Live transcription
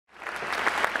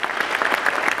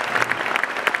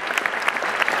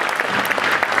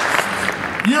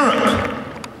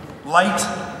late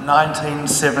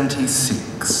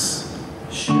 1976.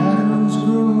 Shadows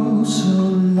grow so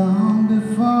long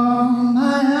before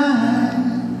my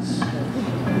eyes,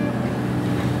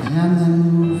 and they're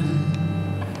moving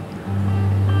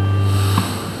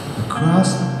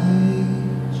across the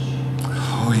page.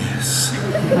 Oh yes.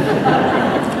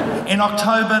 In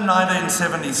October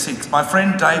 1976, my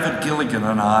friend David Gilligan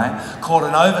and I caught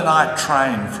an overnight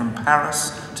train from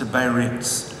Paris to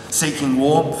Biarritz, seeking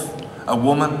warmth, a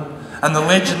woman, and the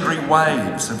legendary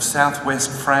waves of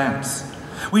southwest France.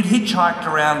 We'd hitchhiked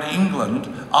around England,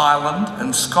 Ireland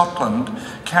and Scotland,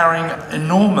 carrying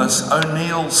enormous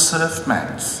O'Neill surf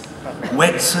mats,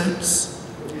 wetsuits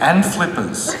and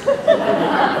flippers.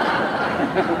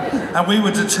 And we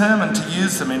were determined to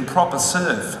use them in proper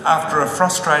surf after a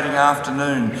frustrating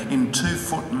afternoon in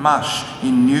 2-foot mush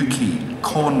in Newquay,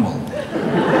 Cornwall.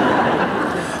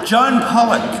 Joan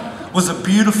Pollock was a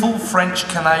beautiful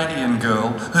French-Canadian girl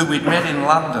who we'd met in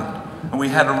London, and we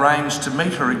had arranged to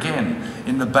meet her again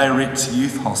in the Biarritz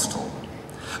Youth Hostel.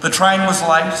 The train was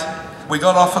late, we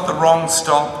got off at the wrong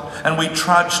stop, and we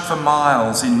trudged for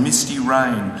miles in misty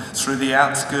rain through the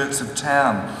outskirts of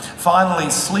town, finally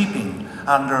sleeping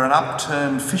under an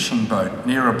upturned fishing boat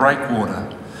near a breakwater,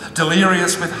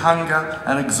 delirious with hunger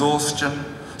and exhaustion,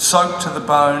 soaked to the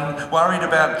bone, worried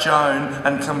about Joan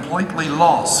and completely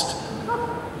lost,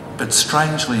 but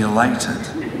strangely elated.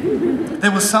 There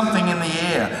was something in the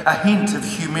air, a hint of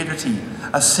humidity,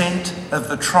 a scent of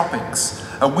the tropics,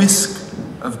 a whisk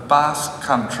of Basque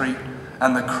country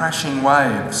and the crashing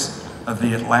waves of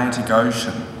the Atlantic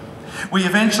Ocean. We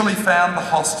eventually found the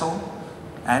hostel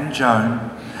and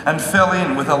Joan and fell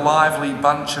in with a lively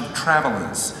bunch of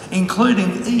travellers,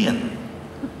 including Ian,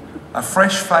 a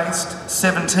fresh-faced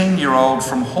 17-year-old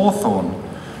from Hawthorne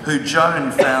who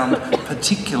Joan found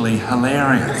particularly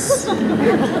hilarious.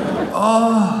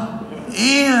 Oh,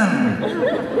 Ian,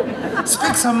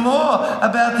 speak some more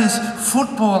about this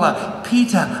footballer,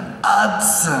 Peter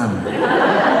Hudson.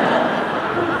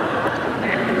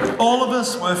 All of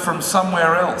us were from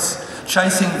somewhere else,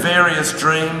 chasing various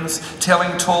dreams,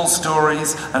 telling tall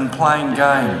stories and playing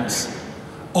games.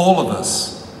 All of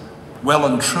us well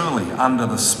and truly under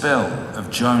the spell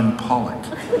of Joan Pollock.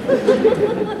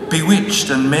 Bewitched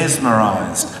and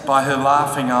mesmerised by her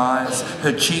laughing eyes,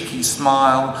 her cheeky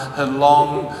smile, her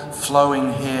long,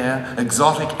 flowing hair,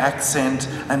 exotic accent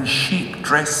and chic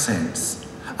dress sense.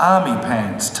 Army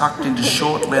pants tucked into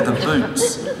short leather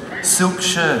boots, silk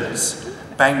shirts,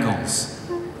 bangles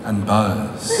and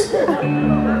bows.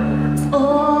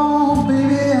 Oh,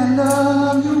 baby, I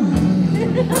love you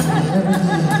every day.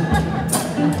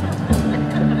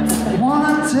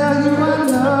 Wanna tell you I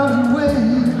love you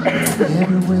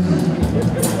every way.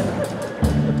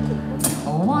 I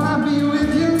wanna be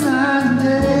with you night and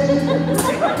day.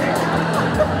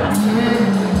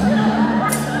 Yeah.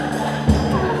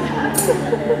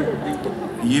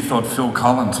 You thought Phil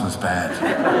Collins was bad.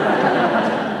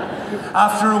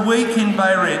 After a week in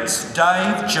Biarritz,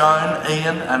 Dave, Joan,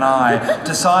 Ian and I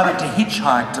decided to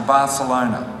hitchhike to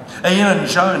Barcelona. Ian and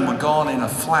Joan were gone in a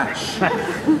flash.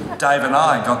 Dave and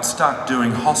I got stuck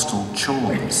doing hostel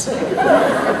chores.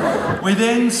 We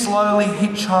then slowly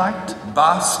hitchhiked,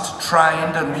 bussed,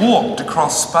 trained and walked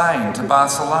across Spain to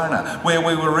Barcelona, where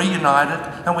we were reunited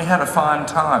and we had a fine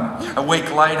time. A week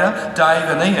later, Dave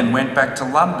and Ian went back to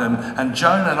London and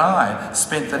Joan and I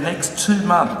spent the next 2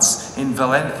 months in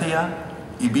Valencia,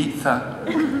 Ibiza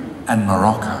and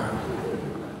Morocco.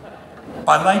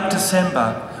 By late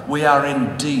December, we are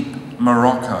in deep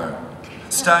Morocco,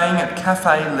 staying at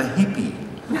Café Le Hippie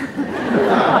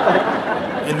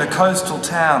in the coastal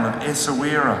town of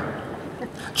Essaouira.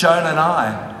 Joan and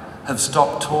I have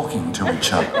stopped talking to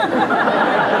each other.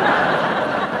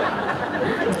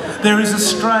 There is a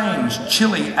strange,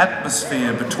 chilly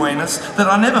atmosphere between us that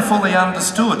I never fully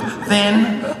understood,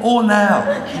 then or now.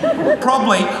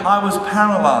 Probably I was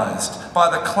paralysed by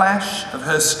the clash of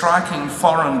her striking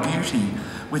foreign beauty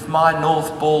with my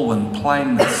North Balwyn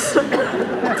plainness,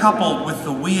 coupled with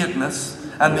the weirdness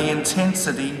and the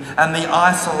intensity and the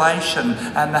isolation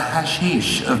and the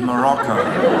hashish of Morocco.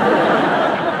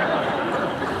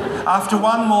 After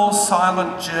one more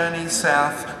silent journey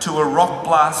south to a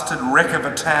rock-blasted wreck of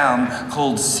a town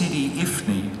called Sidi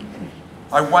Ifni,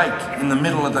 I wake in the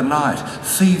middle of the night,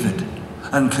 fevered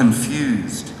and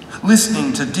confused,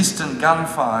 listening to distant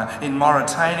gunfire in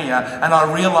Mauritania, and I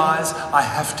realise I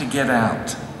have to get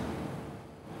out.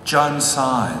 Joan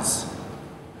sighs,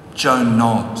 Joan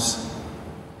nods,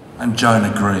 and Joan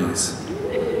agrees,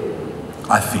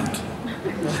 I think.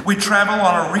 We travel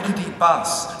on a rickety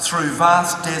bus through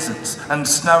vast deserts and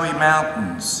snowy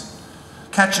mountains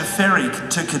catch a ferry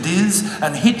to Cadiz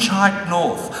and hitchhike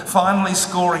north, finally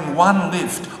scoring one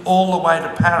lift all the way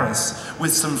to Paris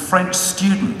with some French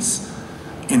students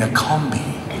in a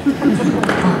combi.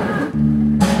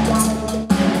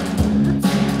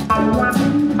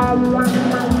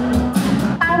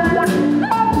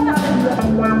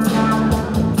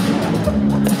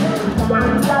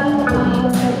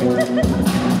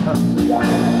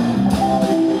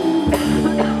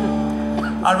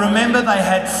 I remember they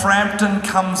had Frampton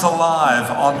Comes Alive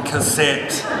on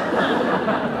cassette,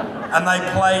 and they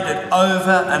played it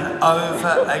over and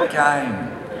over again.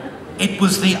 It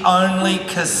was the only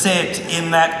cassette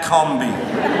in that combi,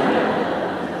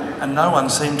 and no one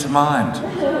seemed to mind.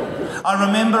 I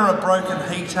remember a broken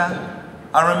heater.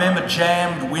 I remember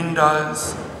jammed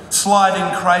windows,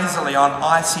 sliding crazily on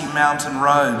icy mountain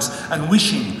roads and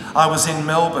wishing I was in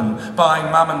Melbourne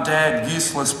buying Mum and Dad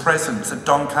useless presents at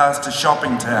Doncaster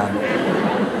Shopping Town.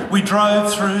 We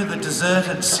drove through the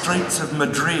deserted streets of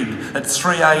Madrid at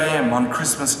 3 a.m. on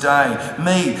Christmas Day,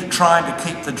 me trying to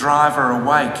keep the driver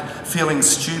awake, feeling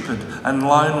stupid and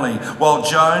lonely, while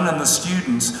Joan and the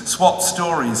students swapped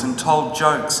stories and told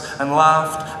jokes and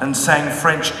laughed and sang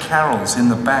French carols in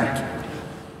the back.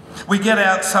 We get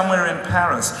out somewhere in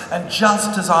Paris, and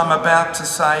just as I'm about to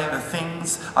say the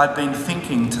things I'd been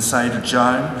thinking to say to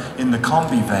Joan in the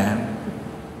combi van,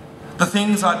 the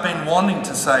things I'd been wanting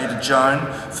to say to Joan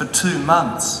for 2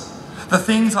 months, the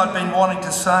things I'd been wanting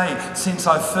to say since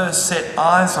I first set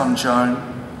eyes on Joan,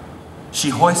 she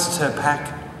hoists her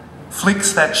pack,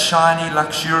 flicks that shiny,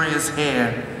 luxurious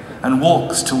hair, and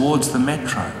walks towards the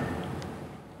metro.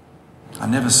 I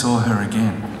never saw her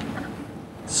again.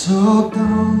 So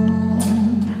don't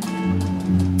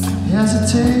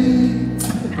hesitate,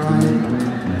 Brian,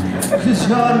 'cause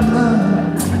your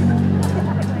love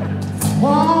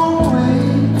won't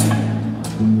wait.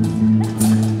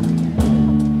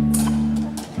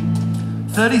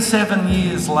 37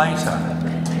 years later,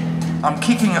 I'm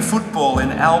kicking a football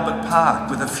in Albert Park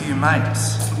with a few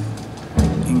mates,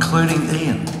 including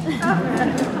Ian.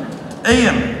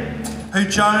 Ian, who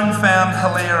Joan found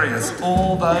hilarious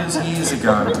all those years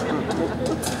ago.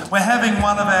 We're having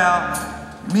one of our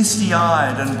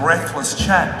misty-eyed and breathless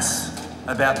chats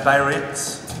about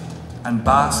Biarritz and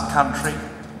Basque Country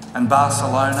and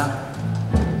Barcelona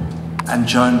and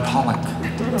Joan Pollock.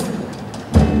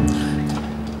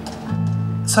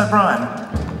 So Brian,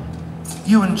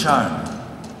 you and Joan,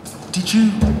 did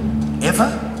you,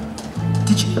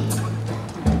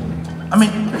 I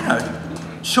mean,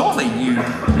 surely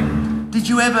did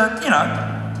you ever,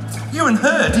 you and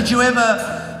her, did you ever,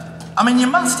 you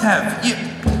must have,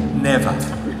 never.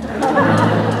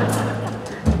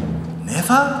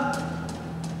 Never?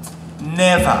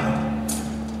 Never.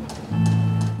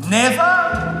 Never?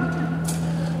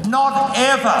 Not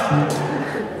ever.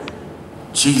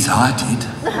 Geez, I did.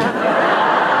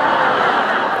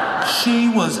 She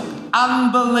was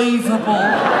unbelievable.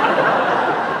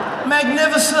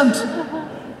 Magnificent.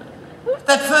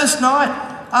 That first night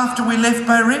after we left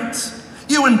Biarritz,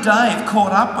 you and Dave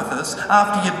caught up with us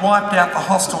after you'd wiped out the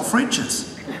hostel fridges.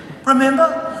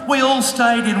 Remember? We all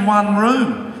stayed in one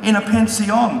room in a pension,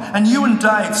 and you and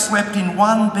Dave slept in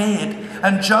one bed,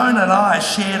 and Joan and I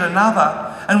shared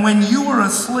another, and when you were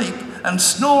asleep and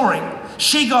snoring,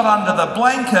 she got under the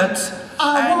blankets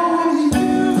and...